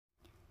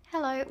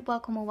Hello,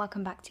 welcome or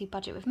welcome back to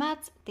Budget with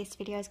Mads. This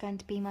video is going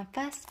to be my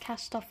first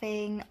cash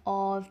stuffing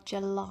of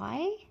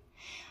July.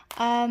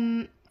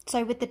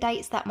 So with the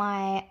dates that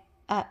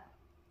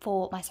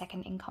for my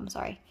second income,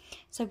 sorry.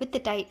 So with the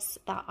dates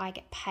that I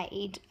get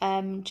paid,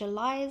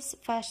 July's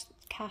first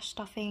cash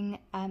stuffing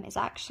is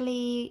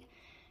actually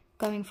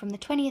going from the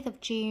 20th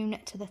of June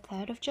to the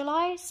 3rd of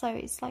July. So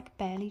it's like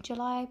barely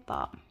July,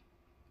 but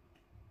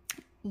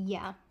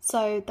yeah.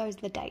 So those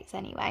are the dates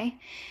anyway.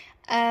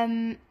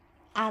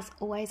 As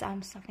always,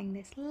 I'm stuffing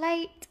this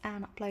late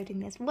and uploading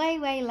this way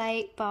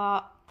late,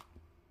 but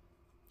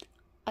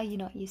you're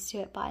not used to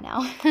it by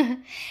now.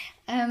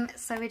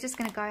 So we're just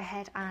going to go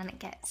ahead and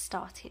get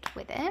started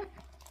with it.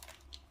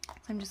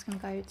 So I'm just going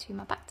to go to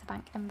my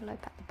back-to-bank envelope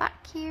at the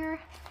back here.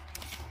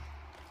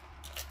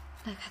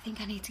 Look, I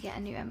think I need to get a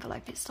new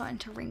envelope. It's starting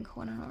to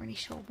wrinkle and I'm not really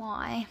sure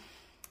why.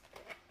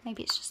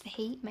 Maybe it's just the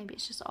heat, maybe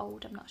it's just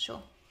old, I'm not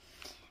sure.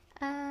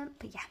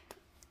 But yeah.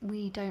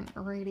 We don't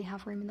really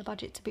have room in the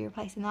budget to be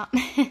replacing that.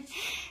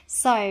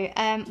 So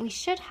we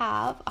should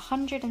have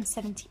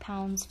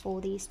 £170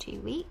 for these 2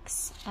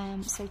 weeks.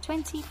 So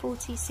 20,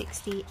 40,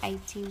 60,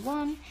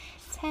 81,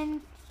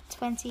 10,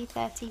 20,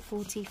 30,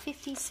 40,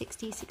 50,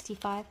 60,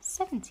 65,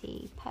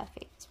 70.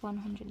 Perfect,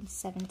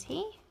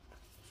 170.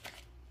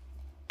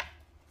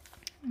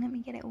 Let me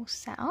get it all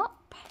set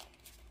up.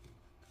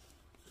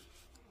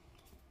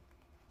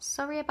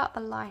 Sorry about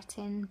the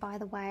lighting, by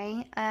the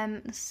way.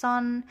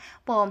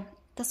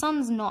 The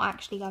sun's not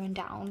actually going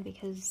down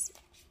because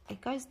it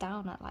goes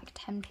down at like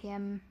 10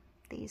 PM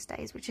these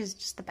days, which is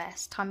just the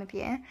best time of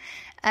year.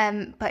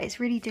 But it's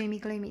really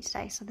doomy gloomy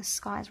today, so the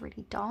sky is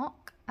really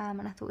dark.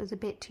 And I thought it was a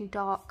bit too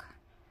dark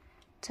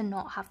to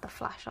not have the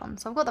flash on.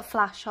 So I've got the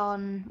flash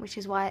on, which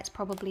is why it's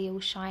probably all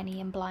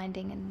shiny and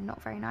blinding and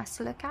not very nice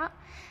to look at.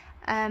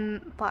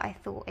 But I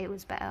thought it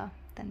was better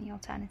than the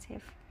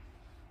alternative.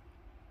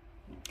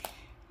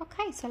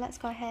 Okay, so let's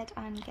go ahead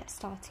and get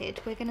started.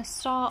 We're going to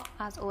start,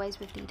 as always,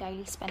 with the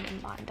daily spending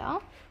binder.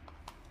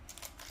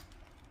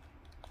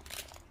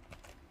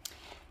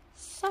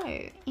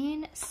 So,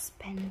 in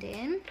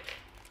spending,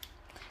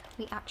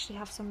 we actually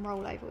have some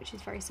rollover, which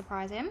is very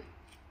surprising.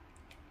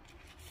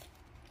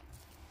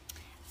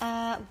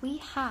 We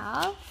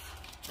have...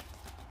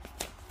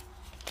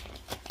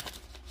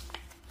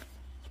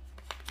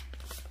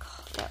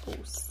 God, they're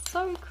all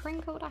so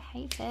crinkled, I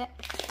hate it.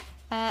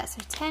 So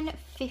 10,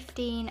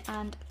 15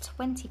 and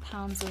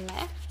 £20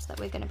 left that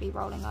we're going to be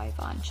rolling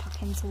over and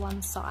chucking to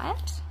one side.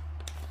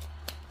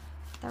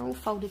 They're all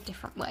folded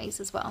different ways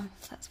as well,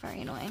 so that's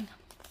very annoying.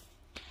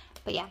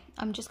 But yeah,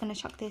 I'm just going to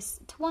chuck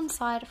this to one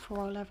side for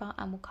rollover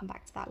and we'll come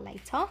back to that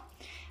later.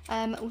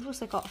 We've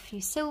also got a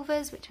few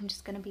silvers, which I'm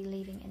just going to be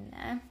leaving in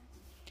there.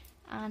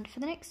 And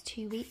for the next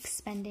 2 weeks,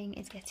 spending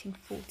is getting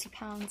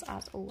 £40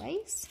 as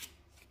always.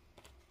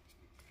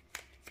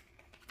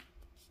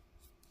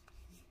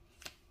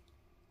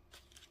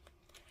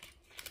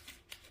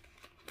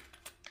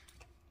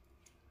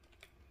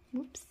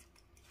 Whoops.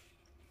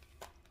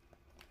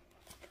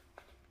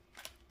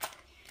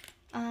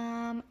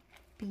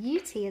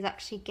 Beauty is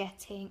actually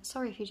getting,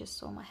 sorry if you just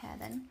saw my hair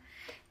then.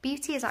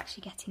 Beauty is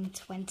actually getting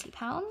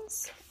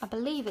 £20. I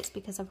believe it's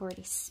because I've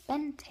already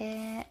spent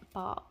it,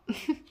 but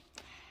I'm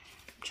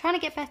trying to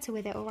get better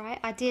with it, alright?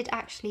 I did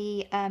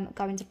actually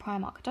go into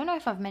Primark. I don't know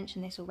if I've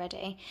mentioned this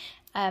already,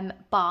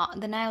 but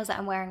the nails that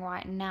I'm wearing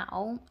right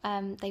now,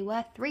 they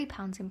were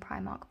 £3 in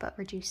Primark, but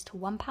reduced to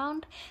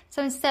 £1.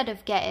 So instead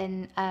of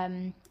getting...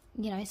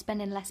 you know,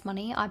 spending less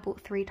money, I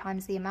bought 3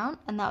 times the amount,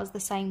 and that was the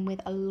same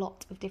with a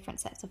lot of different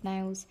sets of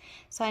nails.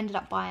 So I ended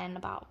up buying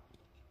about,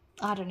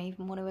 I don't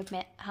even want to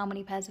admit how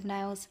many pairs of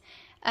nails.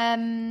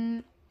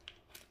 So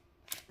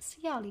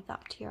yeah, I'll leave that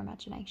up to your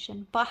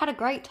imagination. But I had a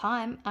great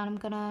time, and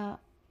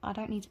I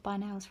don't need to buy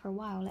nails for a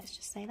while, let's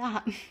just say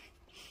that.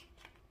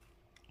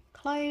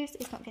 Clothes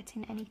is not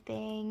getting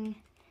anything.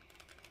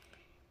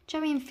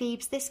 Joey and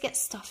Phoebe's, this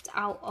gets stuffed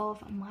out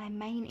of my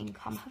main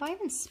income. Have I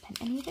even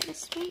spent any of it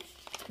this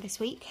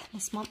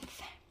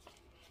month?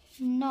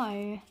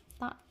 No,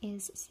 that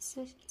is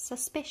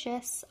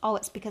suspicious. Oh,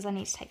 it's because I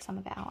need to take some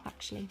of it out,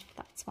 actually.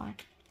 That's why.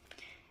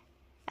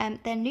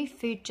 Their new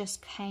food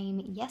just came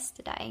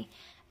yesterday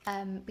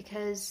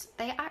because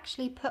they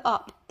actually put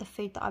up the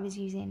food that I was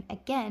using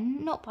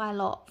again, not by a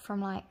lot,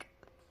 from like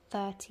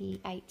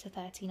 £38 to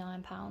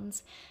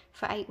 £39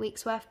 for 8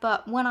 weeks worth,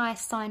 but when I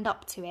signed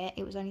up to it,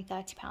 it was only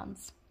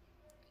 £30.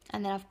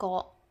 And then I've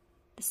got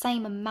the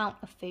same amount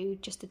of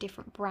food, just a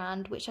different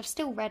brand, which I've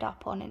still read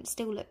up on and it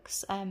still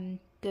looks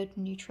good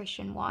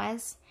nutrition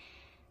wise,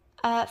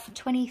 for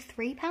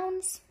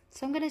 £23.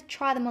 So I'm going to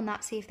try them on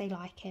that, see if they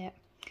like it.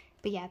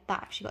 But yeah,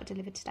 that actually got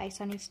delivered today,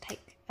 so I need to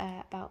take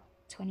about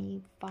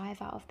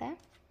 25 out of there.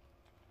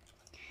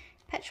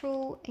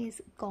 Petrol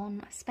is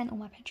gone. I spent all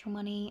my petrol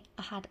money.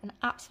 I had an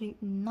absolute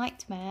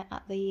nightmare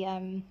at the,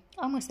 I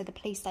almost said the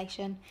police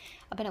station.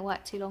 I've been at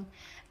work too long.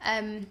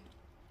 At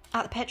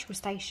the petrol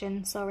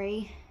station,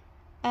 sorry.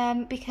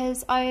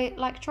 Because I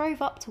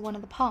drove up to one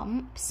of the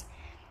pumps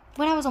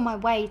when I was on my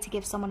way to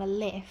give someone a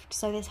lift.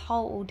 So this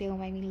whole ordeal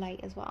made me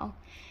late as well.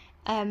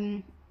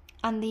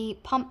 and the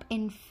pump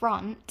in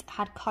front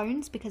had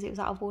cones because it was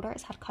out of order.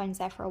 It's had cones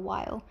there for a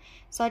while.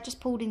 So I just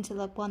pulled into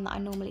the one that I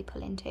normally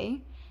pull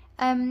into.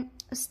 I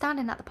was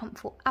standing at the pump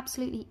for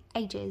absolutely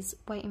ages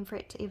waiting for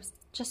it to, it was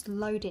just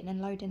loading and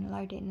loading and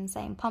loading and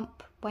saying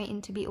pump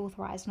waiting to be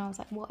authorised, and I was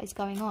like, what is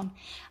going on?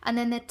 And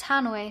then the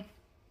tannoy,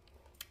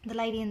 the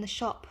lady in the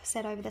shop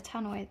said over the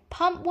tannoy,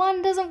 pump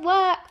 1 doesn't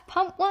work,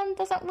 pump 1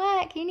 doesn't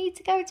work, you need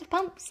to go to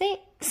pump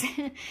 6.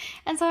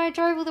 And so I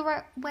drove all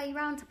the way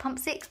around to pump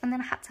 6, and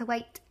then I had to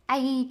wait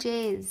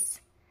ages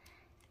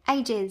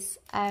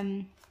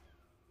to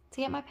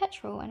get my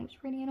petrol, and it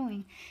was really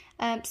annoying.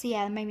 So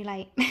yeah, it made me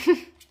late.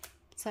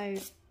 So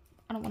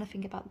I don't want to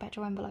think about the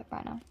petrol envelope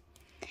right now.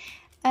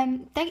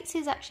 Dates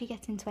is actually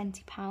getting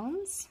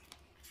 £20.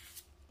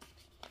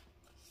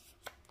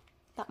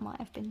 That might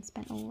have been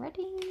spent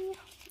already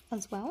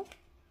as well.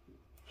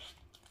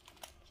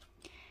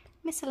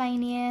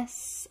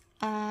 Miscellaneous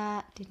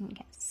didn't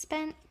get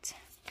spent.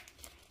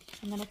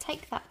 I'm going to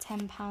take that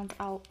 £10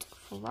 out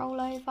for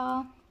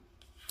rollover.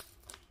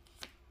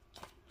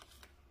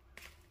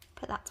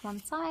 Put that to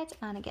one side,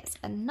 and it gets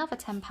another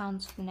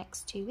 £10 for the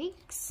next 2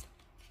 weeks.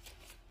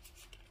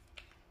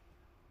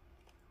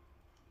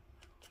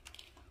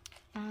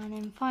 And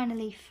then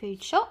finally,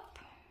 food shop.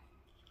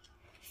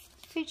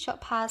 Food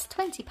shop has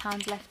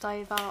 £20 left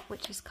over,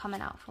 which is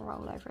coming out for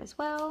rollover as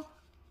well.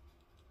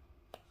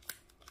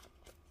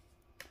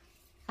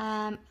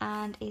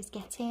 And is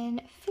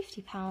getting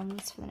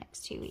 £50 for the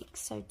next 2 weeks.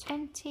 So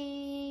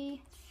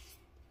 20,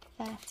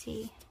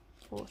 30,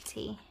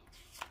 40,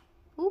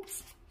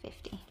 oops,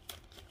 50.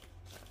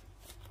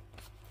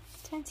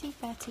 20,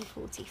 30,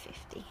 40,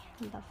 50.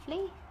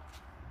 Lovely.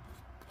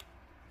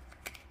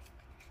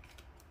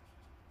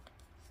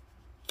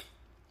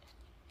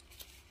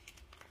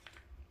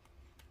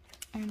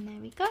 And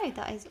there we go,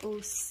 that is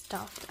all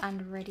stuffed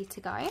and ready to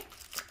go.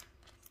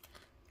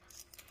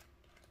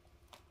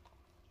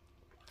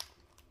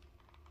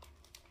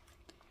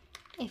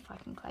 If I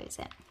can close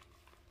it.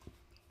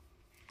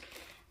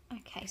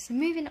 Okay, so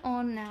moving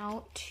on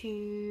now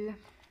to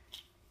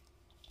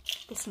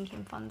the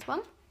sinking funds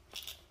one.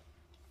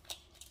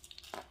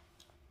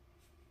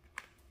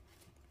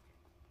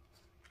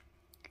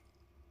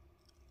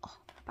 Oh,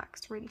 my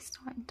back's really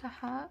starting to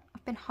hurt.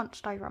 I've been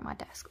hunched over at my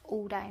desk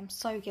all day. I'm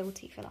so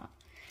guilty for that.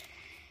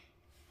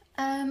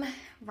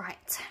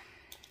 Right,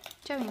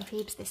 Joey and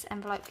Phoebes, this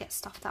envelope gets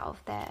stuffed out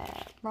of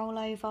their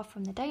rollover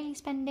from the daily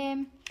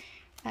spending.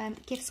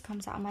 Gifts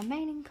comes out of my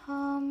main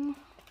income.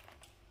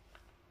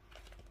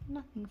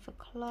 Nothing for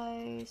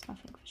clothes,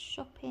 nothing for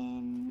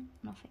shopping,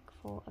 nothing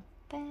for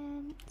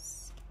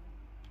events.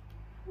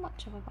 How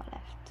much have I got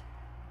left?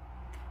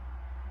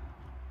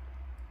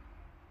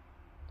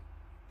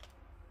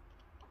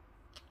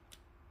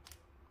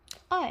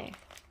 Oh,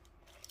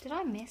 did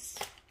I miss?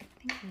 I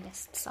think I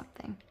missed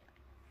something.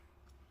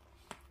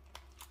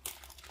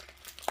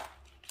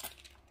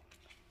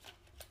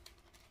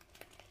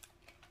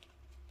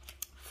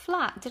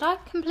 Flat. Did I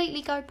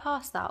completely go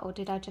past that, or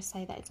did I just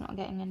say that it's not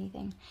getting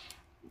anything?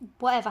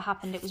 Whatever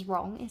happened, it was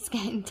wrong. It's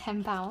getting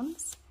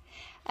 £10.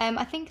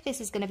 I think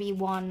this is going to be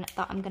one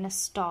that I'm going to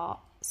start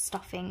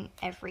stuffing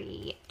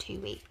every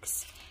 2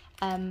 weeks.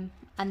 And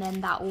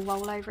then that will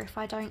roll over if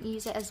I don't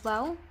use it as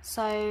well.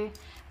 So I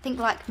think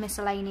like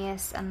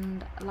miscellaneous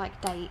and like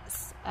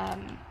dates,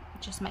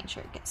 just make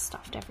sure it gets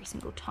stuffed every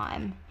single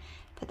time.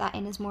 Put that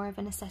in as more of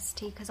a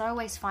necessity, because I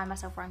always find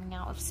myself running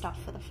out of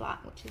stuff for the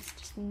flat, which is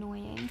just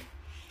annoying.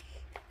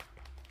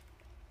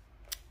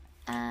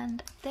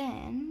 And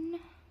then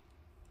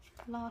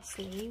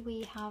lastly,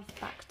 we have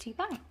back to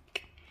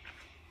bank.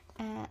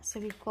 So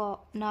we've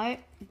got, no,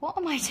 what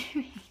am I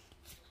doing?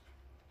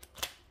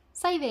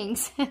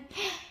 Savings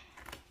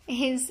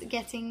is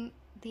getting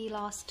the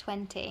last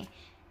 20.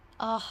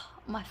 Oh,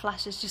 my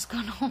flash has just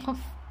gone off.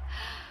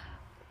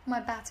 My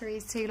battery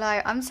is too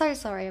low. I'm so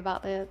sorry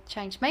about the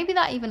change. Maybe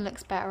that even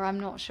looks better, I'm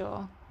not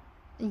sure.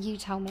 You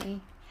tell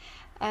me.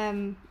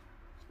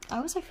 I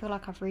also feel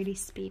like I've really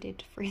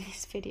speeded through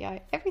this video.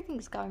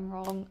 Everything's going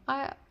wrong.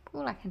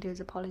 All I can do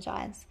is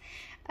apologise.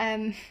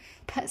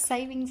 But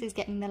savings is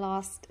getting the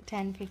last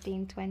 10,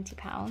 15, 20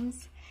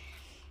 pounds.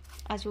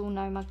 As you all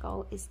know, my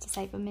goal is to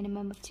save a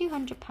minimum of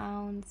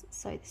 £200.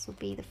 So this will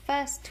be the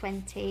first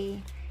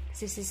 20, because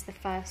this is the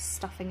first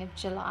stuffing of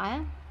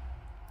July.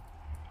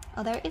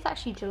 Although it is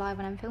actually July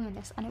when I'm filming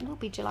this, and it will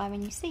be July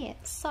when you see it.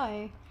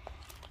 So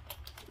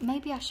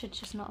maybe I should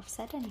just not have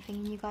said anything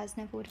and you guys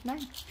never would have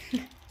known.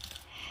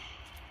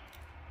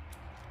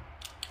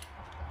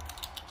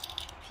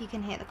 You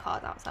can hear the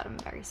cars outside, I'm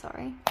very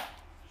sorry.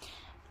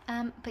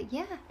 But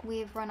yeah,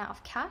 we've run out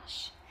of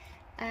cash.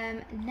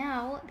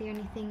 Now the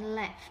only thing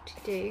left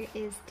to do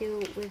is deal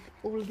with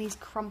all of these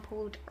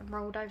crumpled and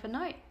rolled over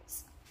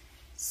notes.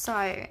 So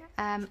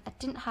I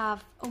didn't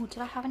have, oh, did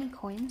I have any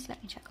coins?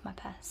 Let me check my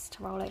purse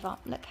to roll over.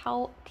 Look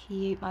how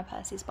cute my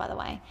purse is, by the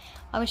way.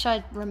 I wish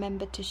I'd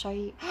remembered to show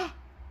you.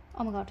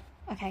 Oh my god,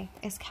 okay,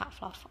 it's cat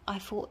fluff. I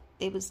thought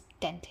it was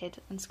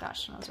dented and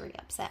scratched and I was really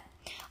upset.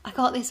 I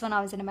got this when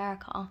I was in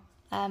America.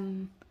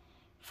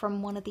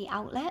 from one of the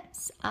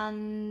outlets,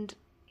 and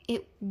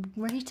it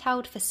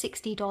retailed for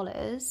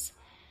 $60,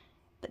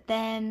 but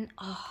then,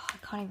 oh, I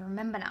can't even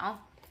remember now.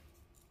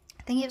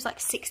 I think it was like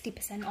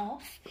 60%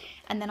 off,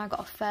 and then I got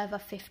a further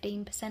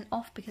 15%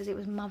 off because it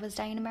was Mother's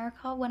Day in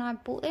America when I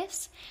bought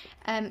this.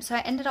 So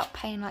I ended up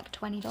paying like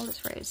 $20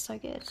 for it. It was so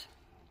good.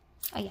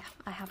 Oh yeah,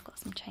 I have got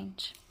some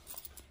change.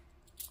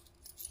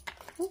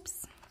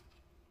 Oops.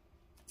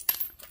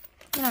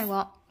 You know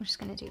what? I'm just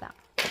going to do that.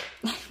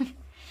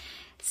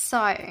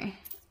 So,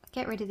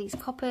 get rid of these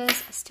coppers.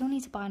 I still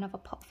need to buy another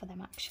pot for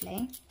them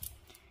actually.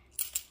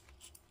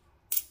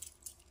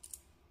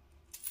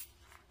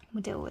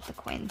 We'll deal with the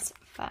coins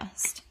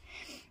first.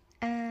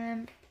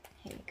 Here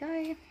we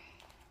go.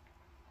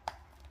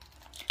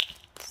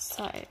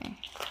 So,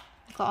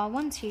 we've got our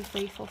 1, 2,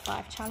 3, 4,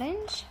 5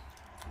 challenge.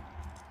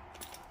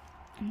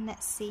 And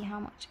let's see how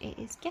much it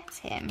is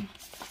getting.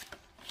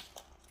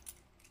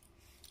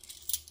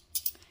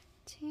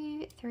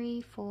 2,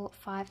 3, 4,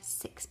 5,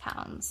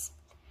 £6.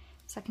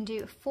 So I can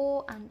do a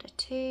 4 and a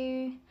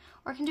 2,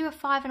 or I can do a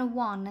 5 and a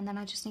 1, and then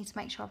I just need to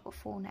make sure I've got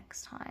 4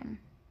 next time.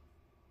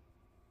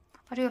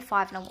 I'll do a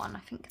 5 and a 1, I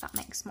think that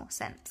makes more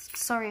sense.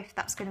 Sorry if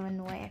that's going to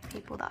annoy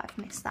people that I've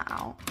missed that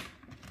out.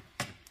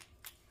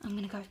 I'm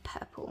going to go with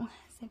purple.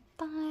 So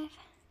 5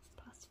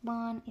 plus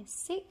 1 is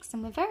 6,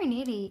 and we're very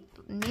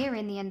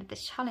nearing the end of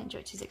this challenge,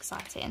 which is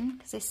exciting,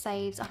 because this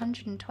saves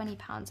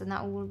 £120, and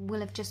that will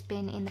have just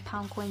been in the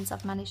pound coins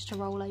I've managed to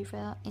roll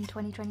over in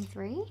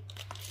 2023.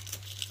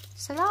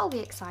 So that'll be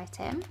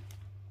exciting.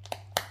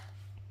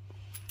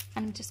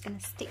 I'm just going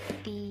to stick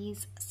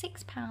these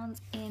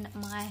 £6 in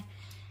my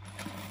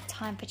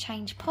time for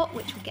change pot,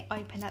 which will get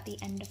opened at the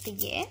end of the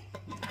year.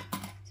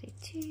 So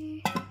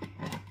 2,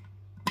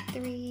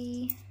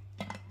 3,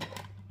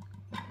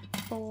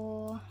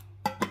 4,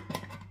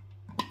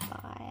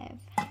 5,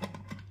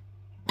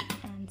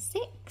 and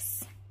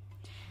 6.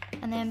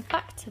 And then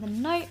back to the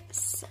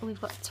notes, we've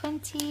got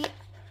 20,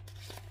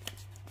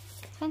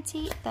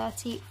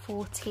 30,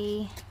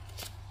 40,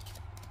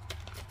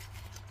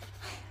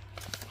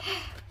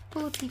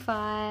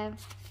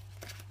 45,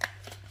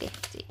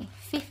 50.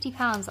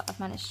 £50 that I've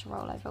managed to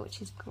roll over,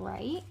 which is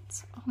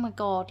great. Oh my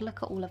god,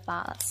 look at all of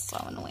that. That's so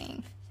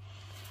annoying.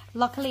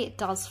 Luckily it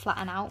does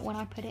flatten out when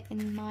I put it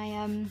in my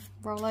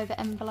rollover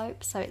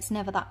envelope, so it's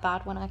never that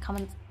bad when I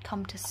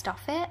come to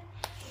stuff it.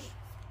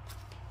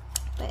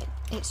 But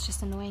it's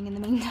just annoying in the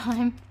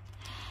meantime.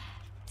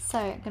 So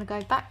I'm going to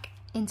go back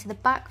into the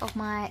back of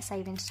my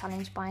savings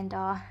challenge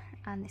binder,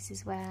 and this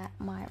is where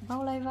my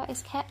rollover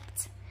is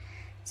kept.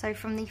 So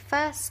from the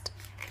first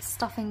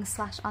stuffing /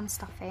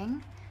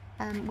 unstuffing,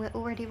 we're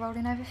already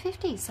rolling over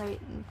 50, so it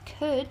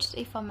could,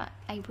 if I'm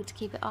able to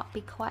keep it up,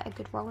 be quite a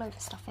good rollover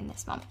stuffing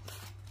this month.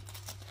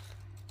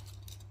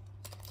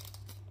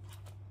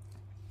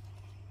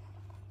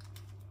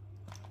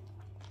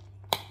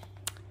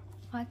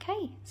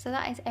 Okay, so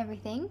that is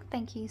everything.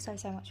 Thank you so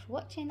much for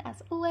watching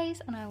as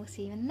always, and I will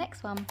see you in the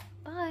next one.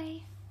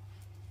 Bye!